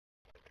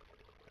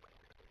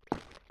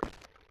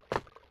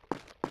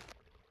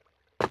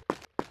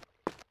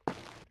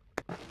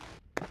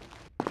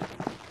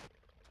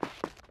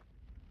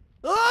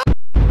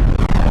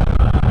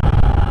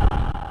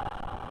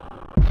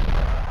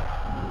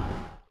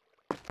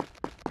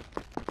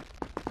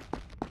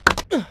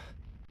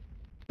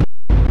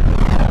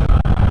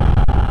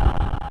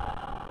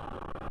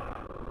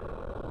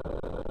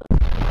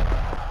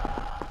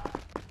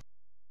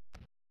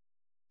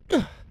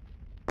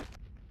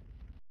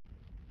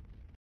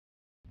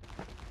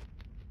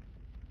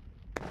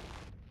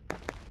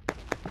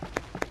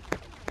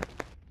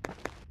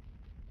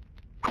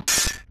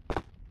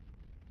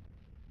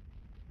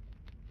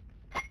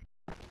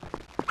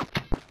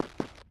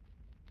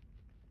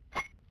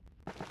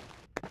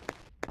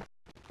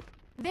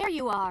There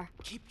you are.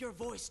 Keep your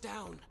voice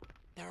down.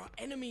 There are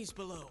enemies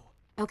below.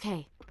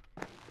 Okay,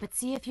 but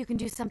see if you can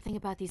do something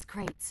about these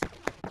crates.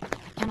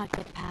 I cannot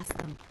get past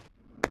them.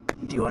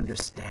 Do you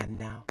understand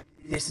now?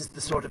 This is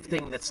the sort of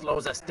thing that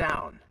slows us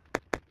down.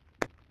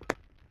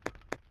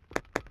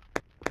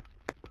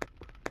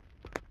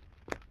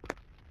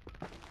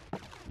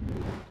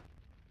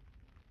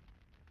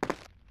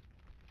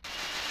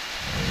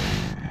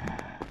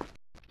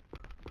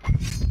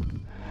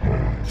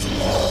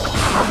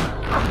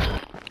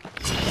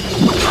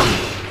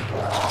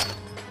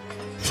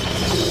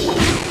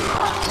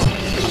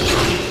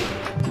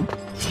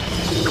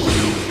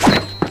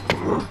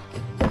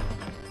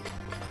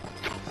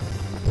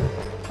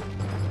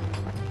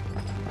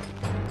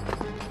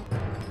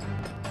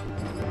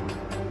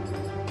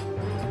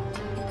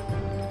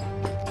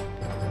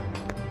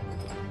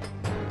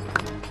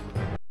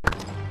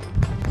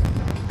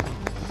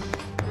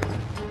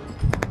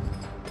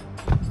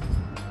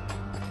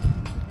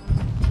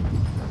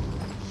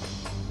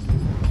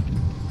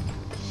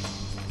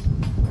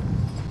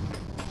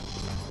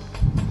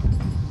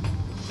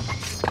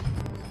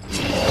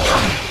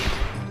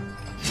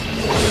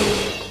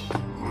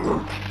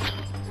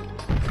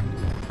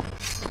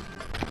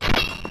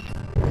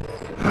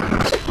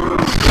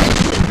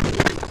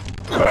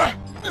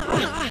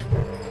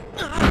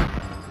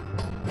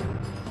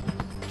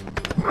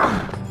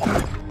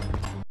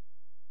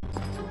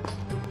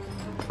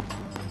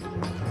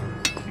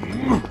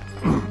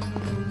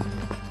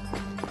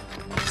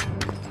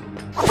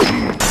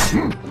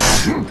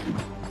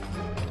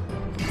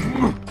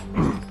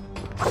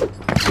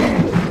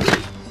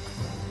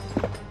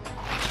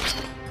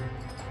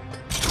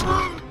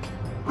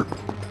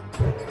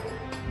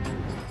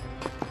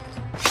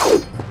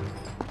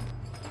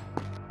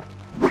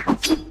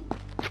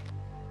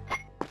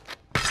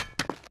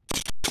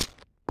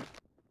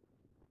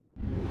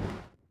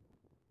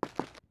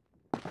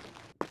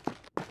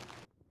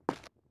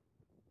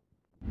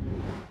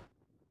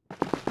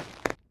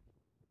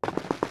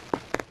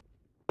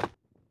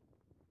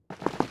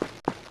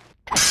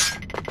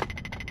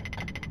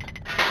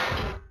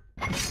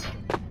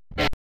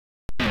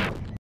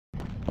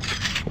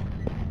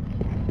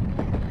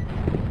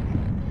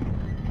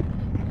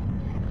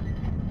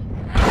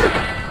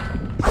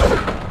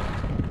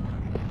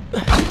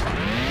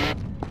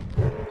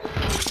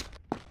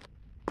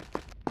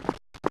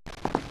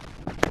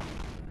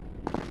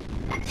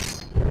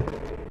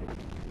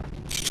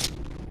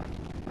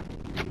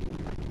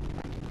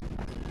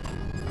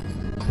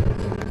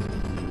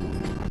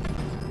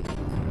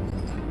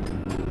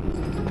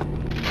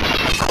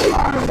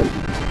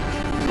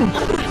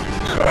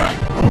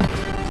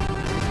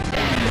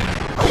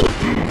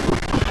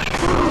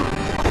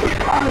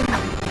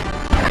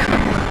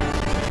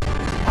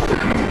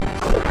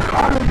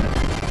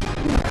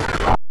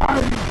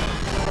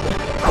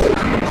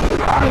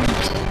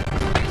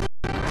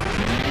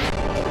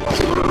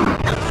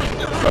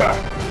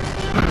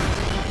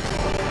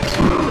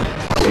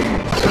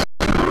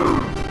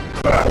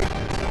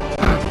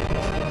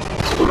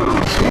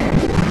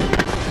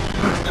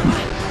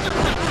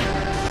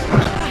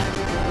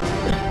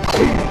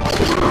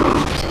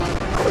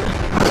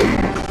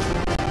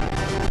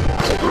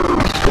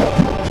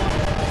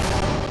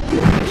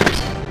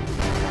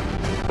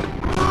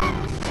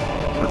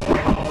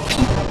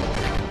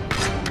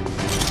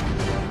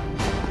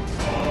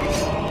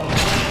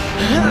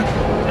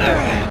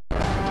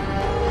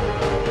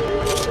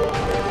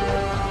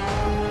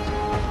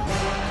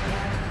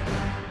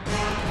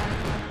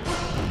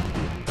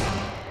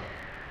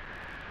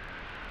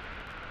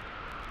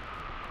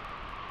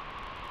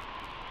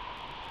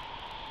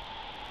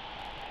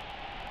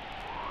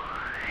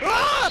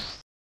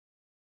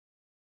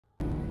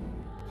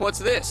 What's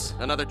this?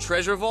 Another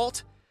treasure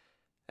vault?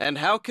 And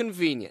how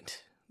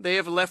convenient. They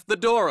have left the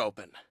door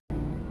open.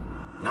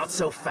 Not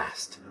so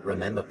fast.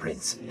 Remember,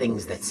 Prince,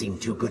 things that seem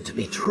too good to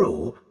be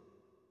true...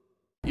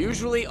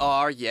 Usually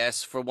are,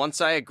 yes, for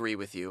once I agree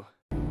with you.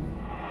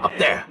 Up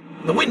there!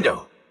 The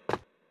window!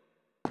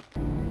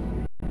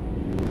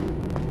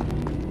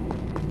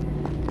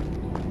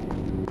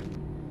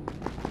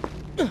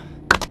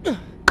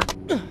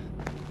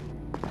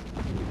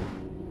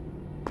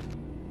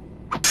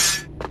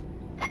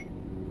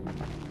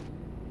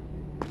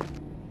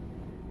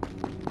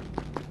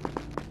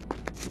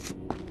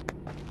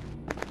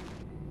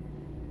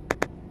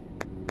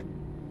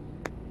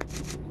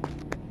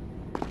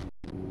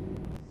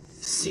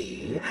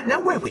 See?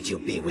 Now where would you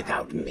be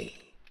without me?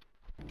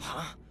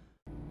 Huh?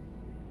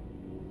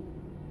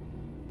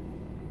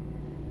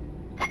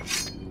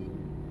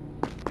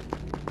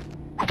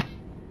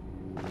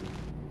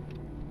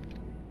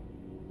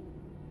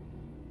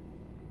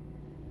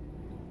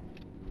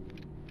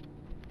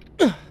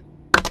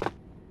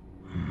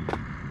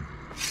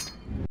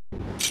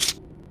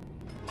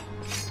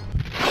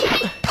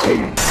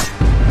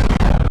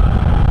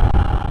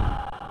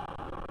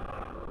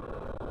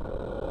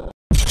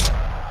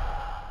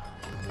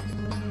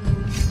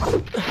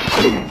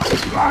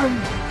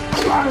 Run!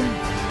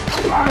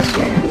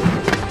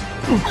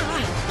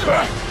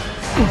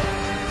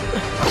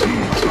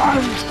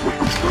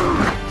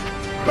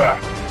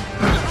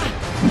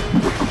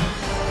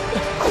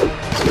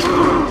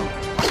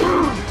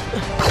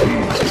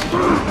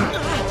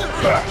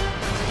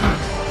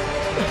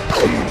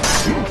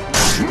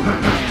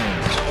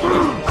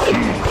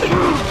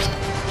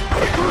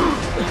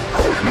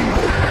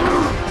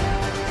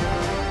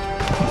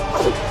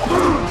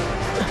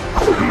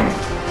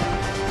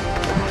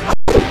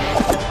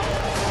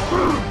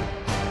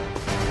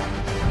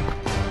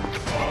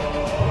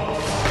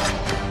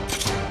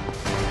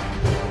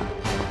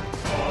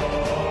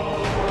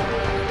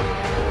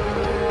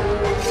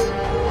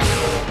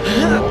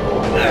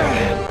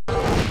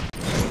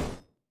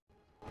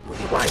 Would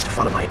be wise to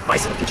follow my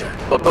advice in the future,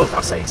 for both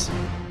our sakes.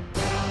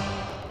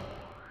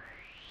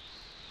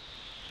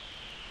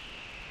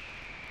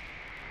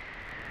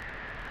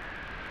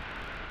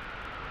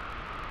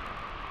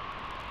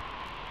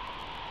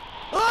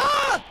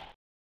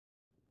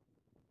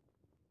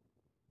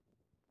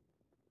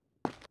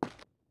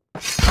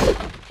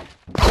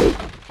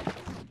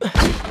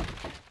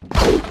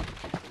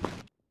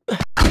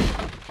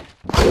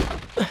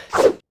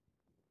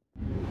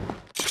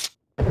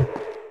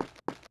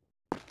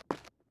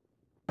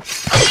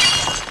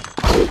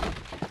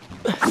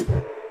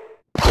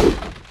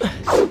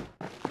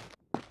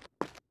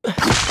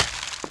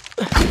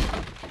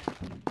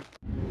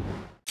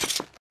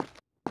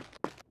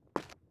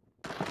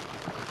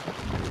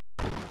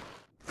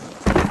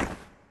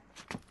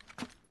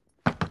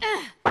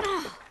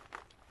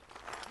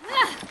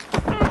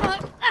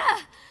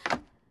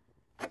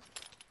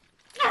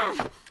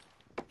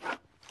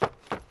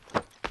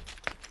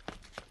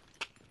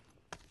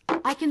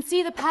 I can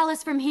see the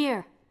palace from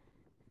here.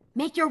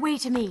 Make your way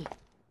to me.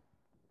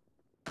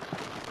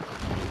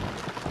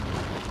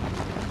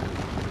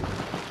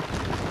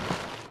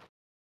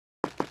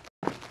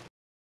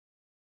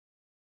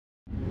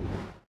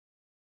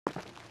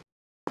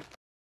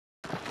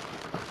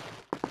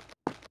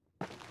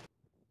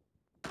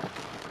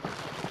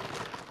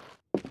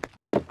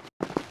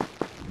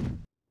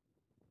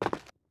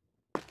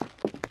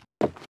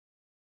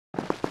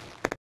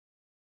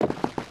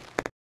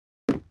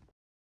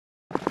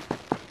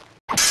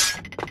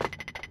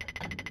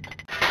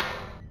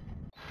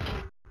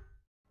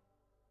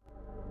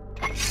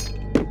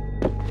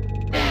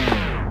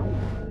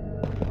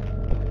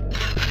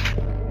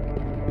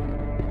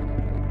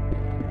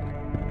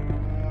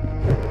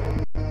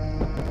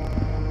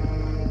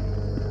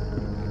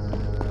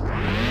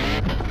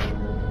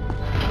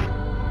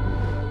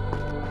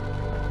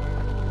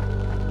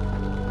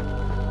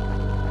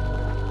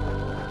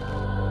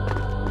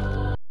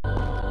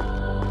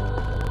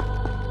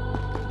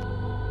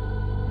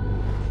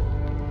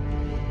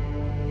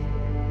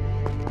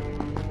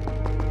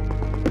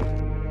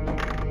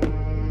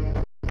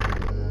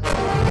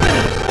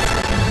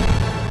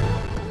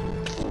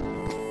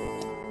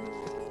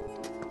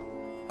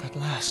 At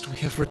last we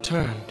have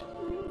returned.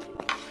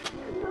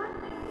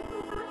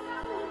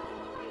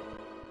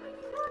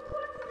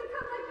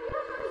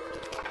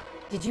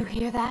 Did you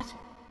hear that?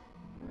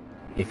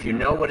 If you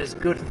know what is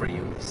good for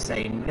you,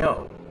 say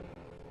no.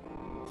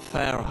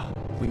 Farah,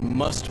 we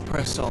must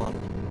press on.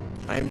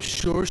 I am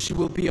sure she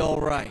will be all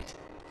right.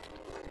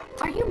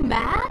 Are you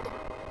mad?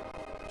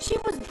 She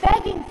was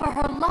begging for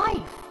her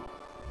life.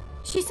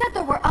 She said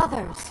there were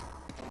others.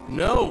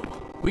 No,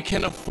 we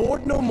can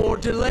afford no more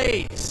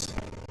delays.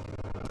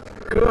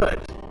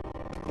 Good.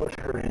 Put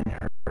her in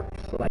her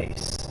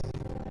place.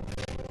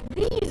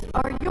 These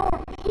are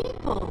your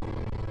people.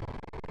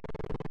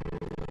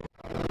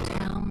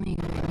 Tell me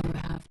when you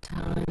have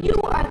time. You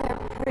are their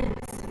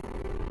prince.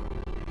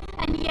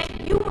 And yet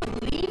you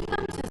would leave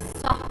them to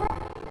suffer?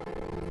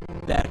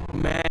 That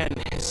man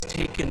has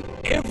taken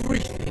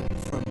everything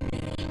from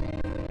me.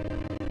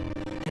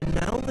 And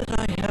now that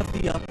I have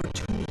the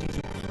opportunity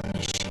to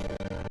punish you,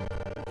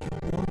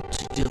 you want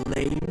to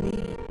delay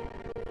me?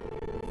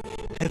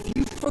 Have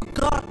you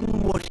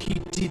forgotten what he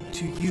did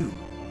to you?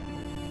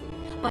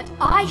 But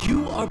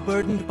You are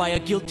burdened by a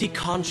guilty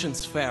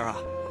conscience, Farah.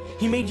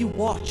 He made you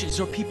watch as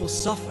your people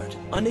suffered,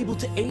 unable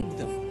to aid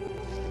them.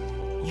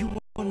 You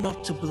are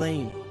not to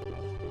blame.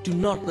 Do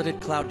not let it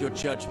cloud your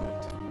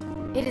judgment.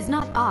 It is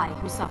not I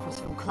who suffers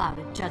from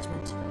clouded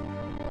judgment.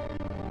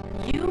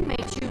 You may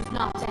choose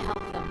not to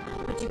help them,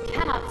 but you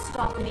cannot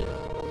stop me.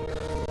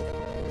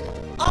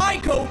 I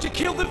go to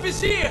kill the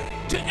Vizier,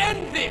 to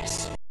end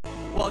this,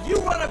 while you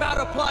run about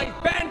applying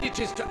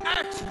bandages to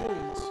axe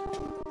wounds.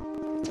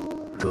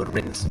 Good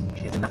riddance.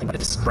 She is nothing but a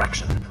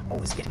distraction,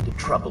 always getting into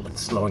trouble and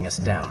slowing us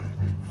down.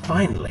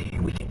 Finally,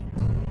 we can...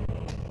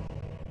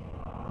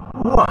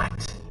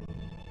 What?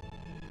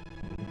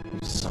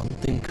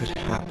 Something could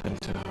happen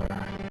to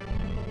her.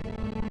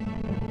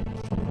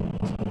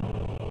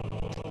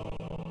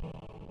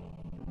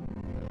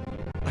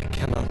 I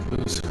cannot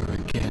lose her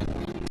again.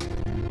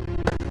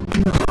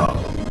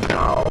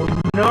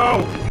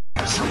 No!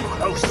 So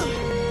close!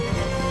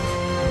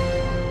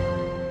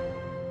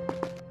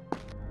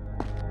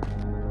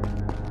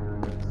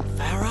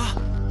 Farah?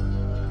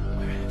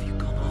 Where have you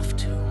gone off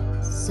to?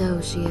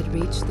 So she had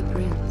reached the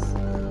prince.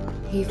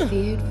 He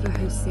feared for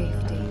her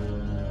safety.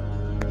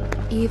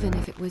 Even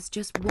if it was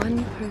just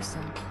one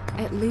person,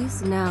 at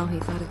least now he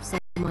thought of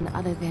someone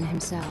other than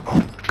himself.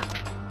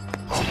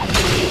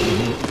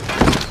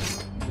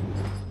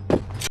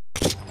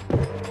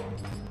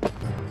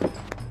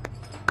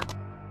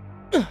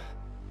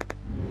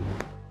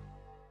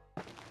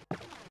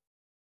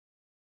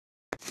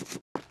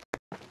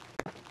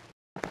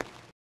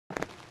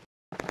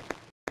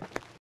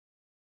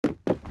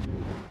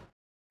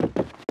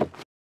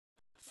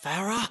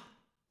 Farah?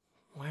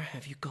 Where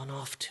have you gone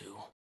off to?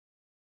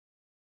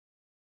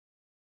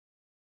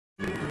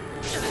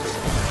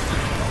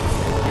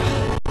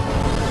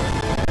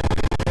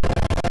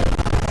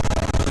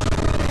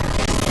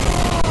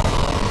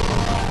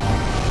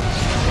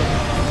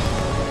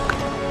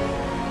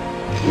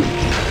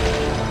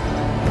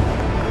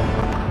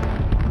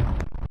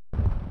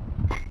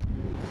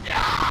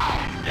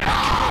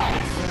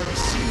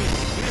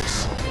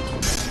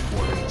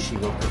 Worried she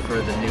will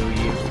prefer the new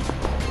you?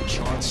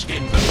 Charred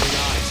skin, blurry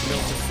eyes,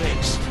 melted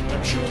face.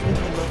 I'm sure it will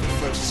be love at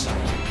first sight.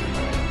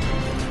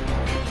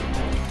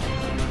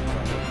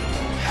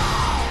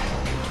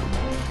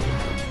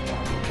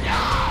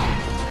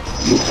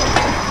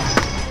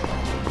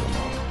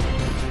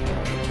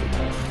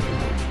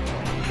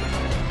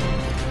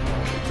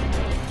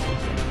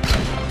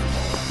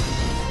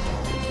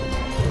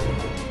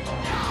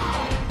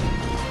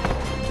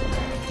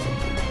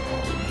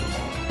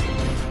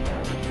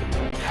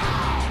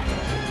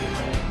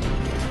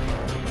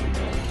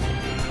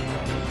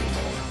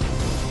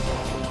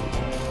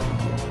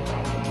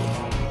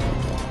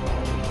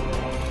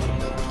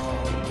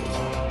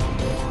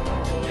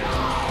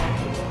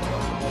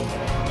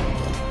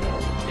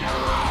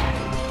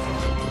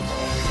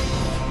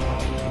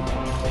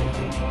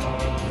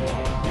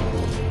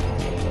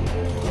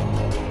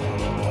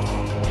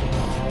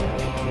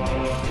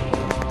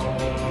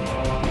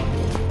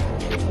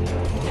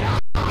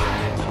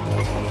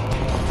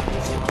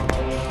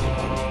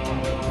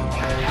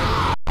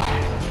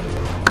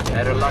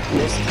 Better luck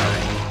this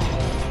time.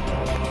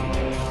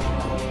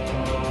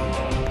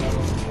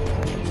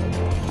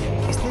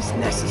 Is this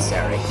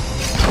necessary?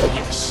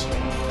 Yes.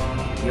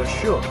 You're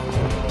sure?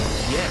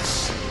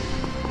 Yes.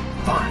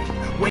 Fine.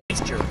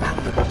 Waste your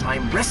valuable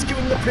time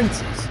rescuing the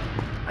princess.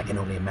 I can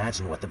only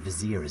imagine what the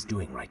vizier is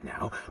doing right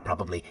now.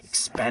 Probably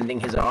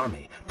expanding his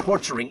army,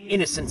 torturing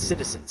innocent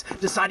citizens,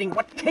 deciding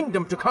what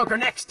kingdom to conquer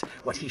next.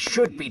 What he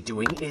should be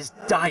doing is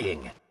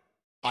dying.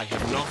 I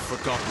have not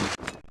forgotten.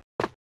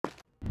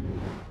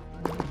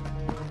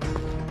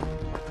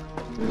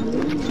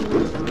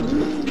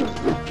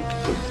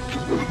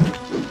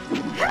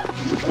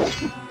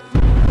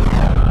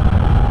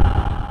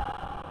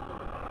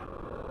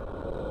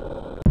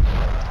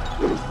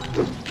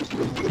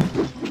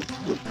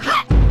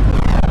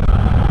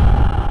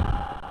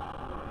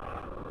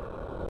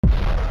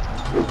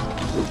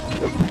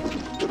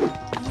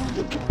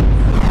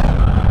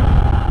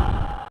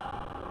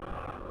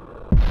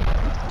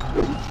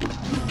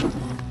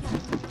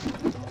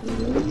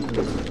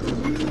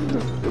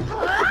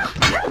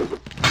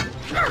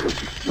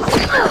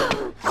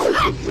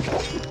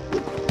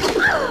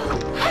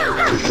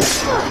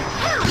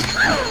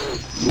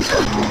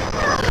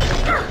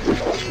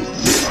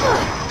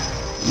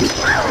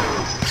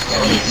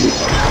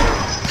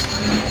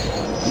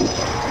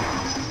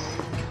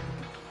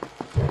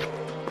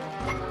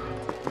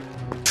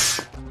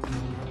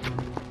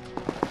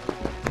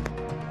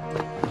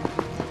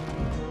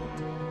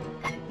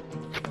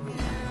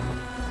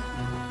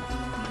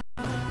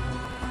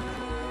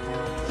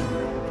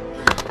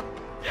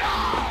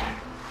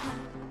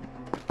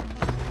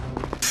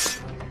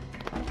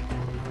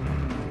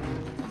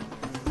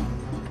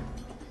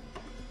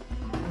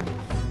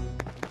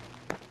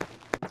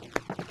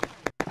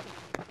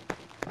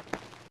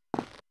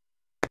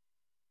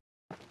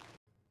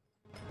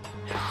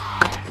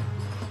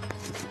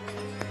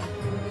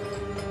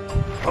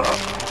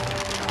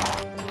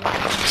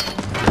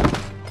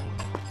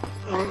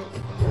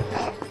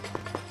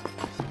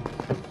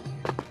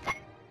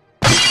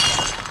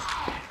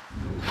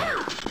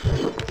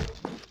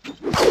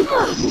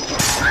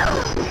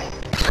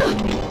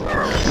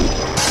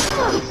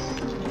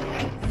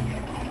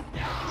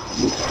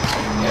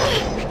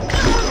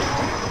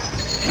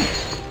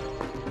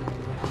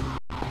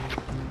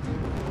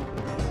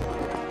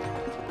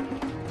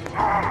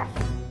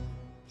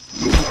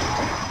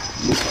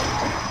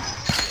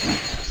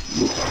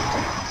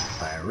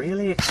 I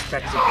really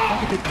expected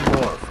quite a bit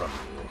more from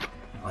you.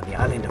 On the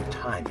island of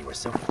time, you were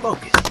so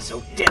focused,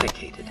 so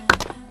dedicated.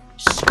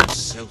 So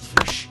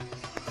selfish.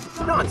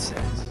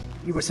 Nonsense.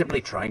 You were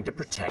simply trying to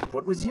protect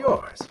what was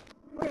yours.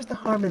 Where's the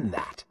harm in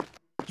that?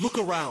 Look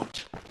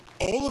around.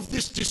 All of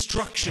this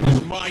destruction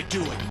is my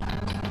doing.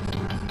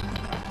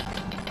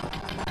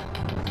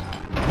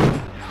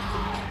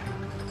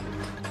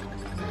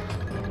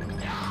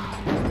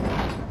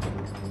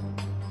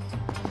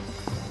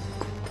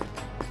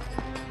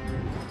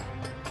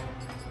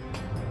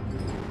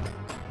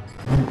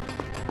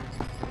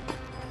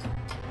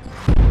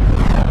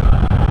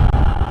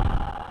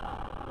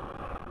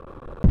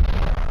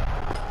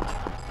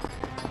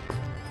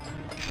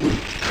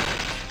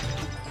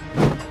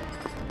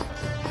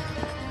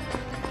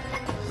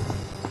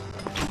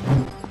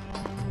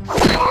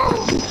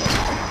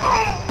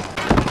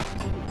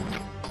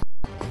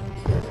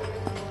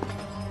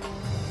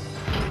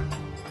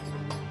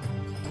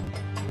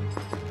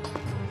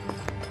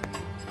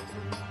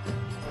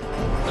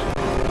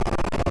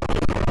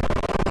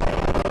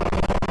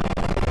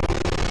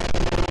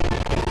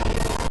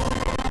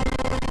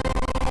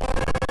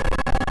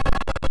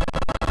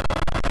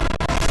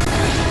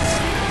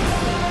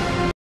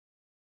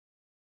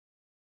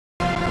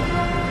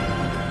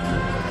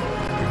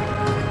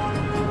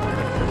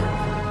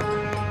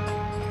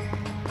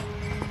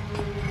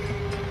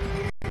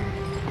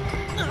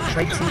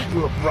 traipsing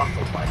through a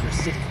brothel while your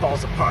city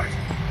falls apart.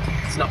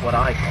 It's not what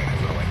I call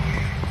heroic.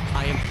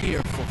 I am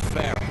here for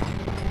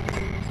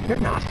Farah. You're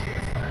not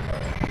here for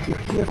her. You're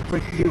here for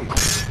you.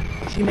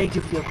 She made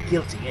you feel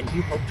guilty, and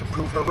you hope to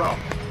prove her wrong.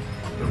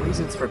 The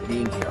reasons for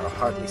being here are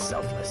hardly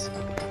selfless.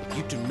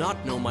 You do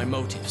not know my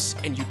motives,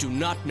 and you do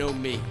not know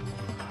me.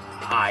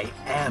 I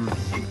am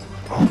you.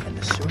 And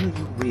the sooner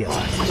you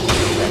realize it,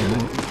 the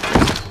better.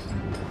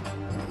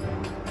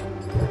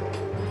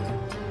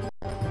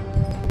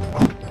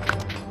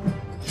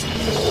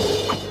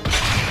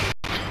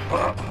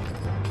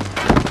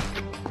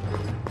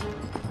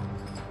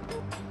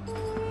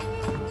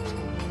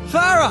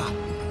 Farah!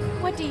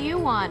 What do you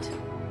want?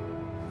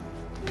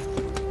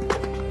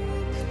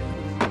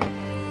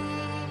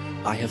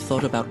 I have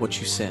thought about what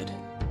you said,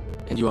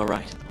 and you are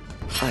right.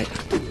 Can't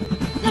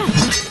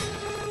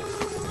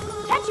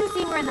you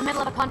see we're in the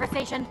middle of a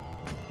conversation?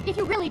 If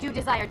you really do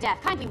desire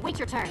death, kindly wait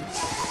your turn.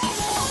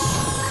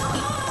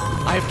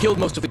 I have killed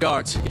most of the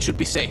guards. It should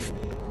be safe.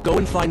 Go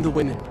and find the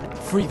women.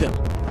 Free them.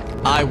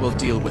 I will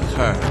deal with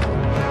her.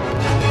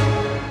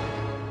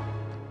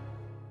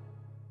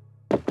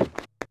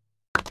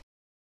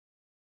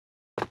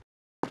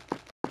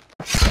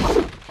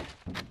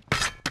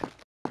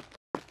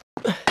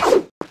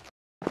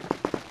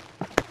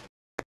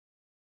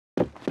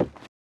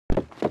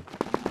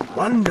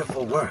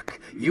 Wonderful work.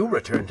 You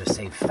return to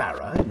save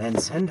Farah and then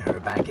send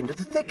her back into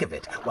the thick of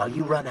it while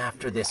you run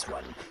after this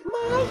one.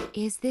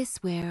 Is this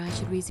where I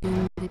should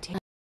resume the tale?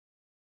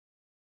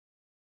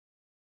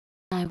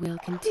 I will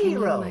continue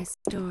Hero. my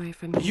story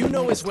from You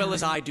know next as well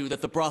as time. I do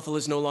that the brothel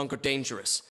is no longer dangerous.